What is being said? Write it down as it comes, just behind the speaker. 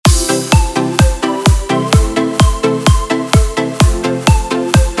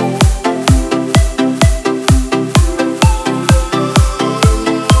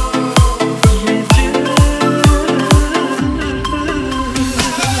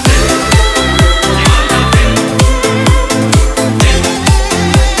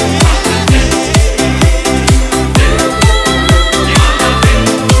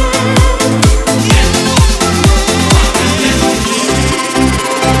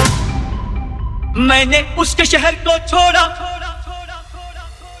मैंने उसके शहर को छोड़ा,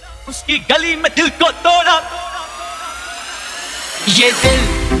 उसकी गली में दिल को तोड़ा। ये दिल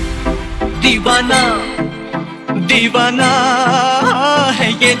दीवाना दीवाना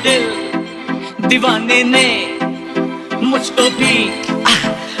है, ये दिल दीवाने ने मुझको भी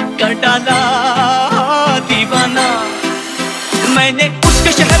कर डाला दीवाना। मैंने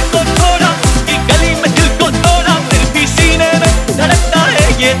उसके शहर को छोड़ा, उसकी गली में दिल को तोड़ा, फिर भी सीने में धड़कता है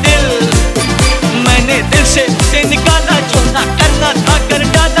ये दिल। मैंने दिल से उसे निकाला, जो ना करना था कर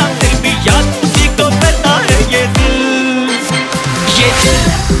डाला, फिर भी याद उसी को करता है ये दिल। ये दिल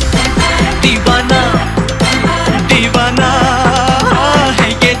दीवाना दीवाना है,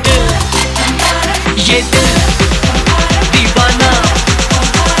 ये दिल दीवाना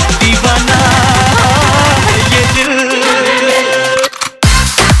दीवाना है ये दिल।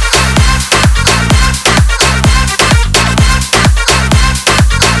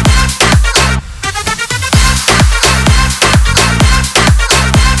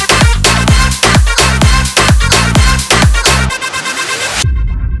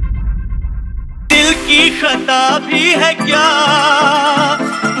 दिल की खता भी है क्या,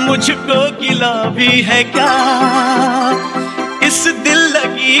 मुझको गिला भी है क्या, इस दिल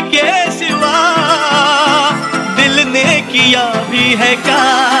लगी के सिवा दिल ने किया भी है क्या।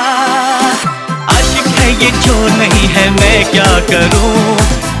 आशिक है ये जो नहीं है मैं क्या करूं,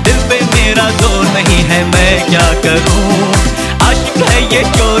 दिल पे मेरा जोर नहीं है मैं क्या करूं। आशिक है ये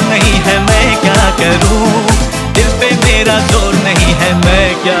जो नहीं है मैं क्या करूं, दिल पे मेरा जोर नहीं है मैं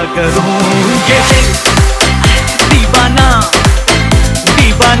क्या करूं। ये दिल